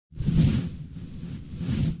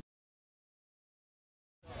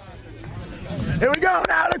Here we go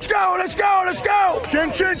now. Let's go, let's go, let's go.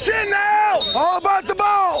 Chin, chin, chin now. All about the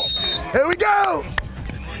ball. Here we go.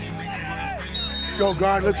 Let's go,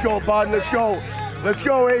 guard. Let's go, bud. Let's go. Let's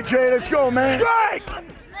go, AJ. Let's go, man. Strike!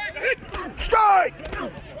 Strike!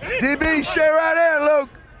 DB, stay right there, Luke.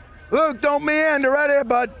 Luke, don't meander right there,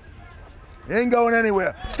 bud. You ain't going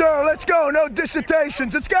anywhere. Sterling, let's go. No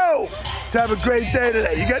dissertations. Let's go. Let's have a great day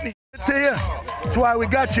today. You got any to you? That's why we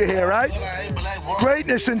got you here, right?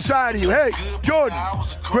 Greatness inside of you. Hey, Jordan,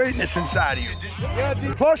 greatness inside of you.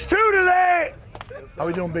 +2 today. How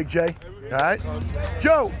we doing, Big J? All right.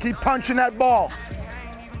 Joe, keep punching that ball.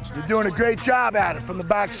 You're doing a great job at it from the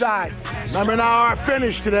backside. Remember now our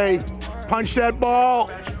finish today. Punch that ball,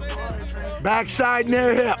 backside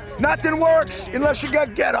near hip. Nothing works unless you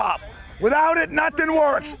got get off. Without it, nothing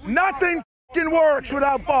works. Nothing f***ing works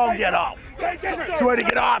without ball get off. So way to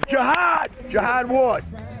get off. Jihad Wood.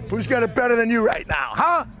 Who's got it better than you right now?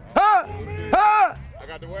 Huh? Huh? Huh? I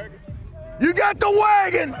got the wagon. You got the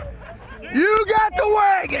wagon. You got the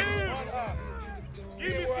wagon.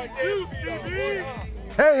 Give me some juice, DB.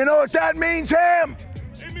 Hey, you know what that means, Ham?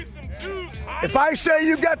 Give me some juice. If I say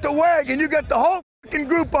you got the wagon, you got the whole f***ing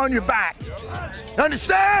group on your back.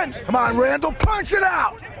 Understand? Come on, Randall, punch it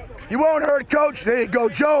out. You won't hurt, Coach. There you go,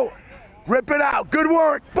 Joe. Rip it out. Good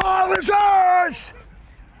work. Ball is ours.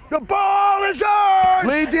 The ball is ours.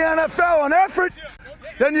 Lead the NFL in effort,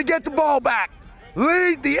 then you get the ball back.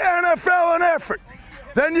 Lead the NFL in effort,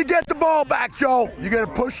 then you get the ball back, Joe. You got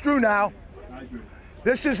to push through now.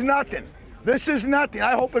 This is nothing. This is nothing.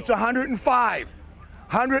 I hope it's 105.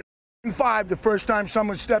 105 the first time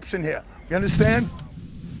someone steps in here. You understand?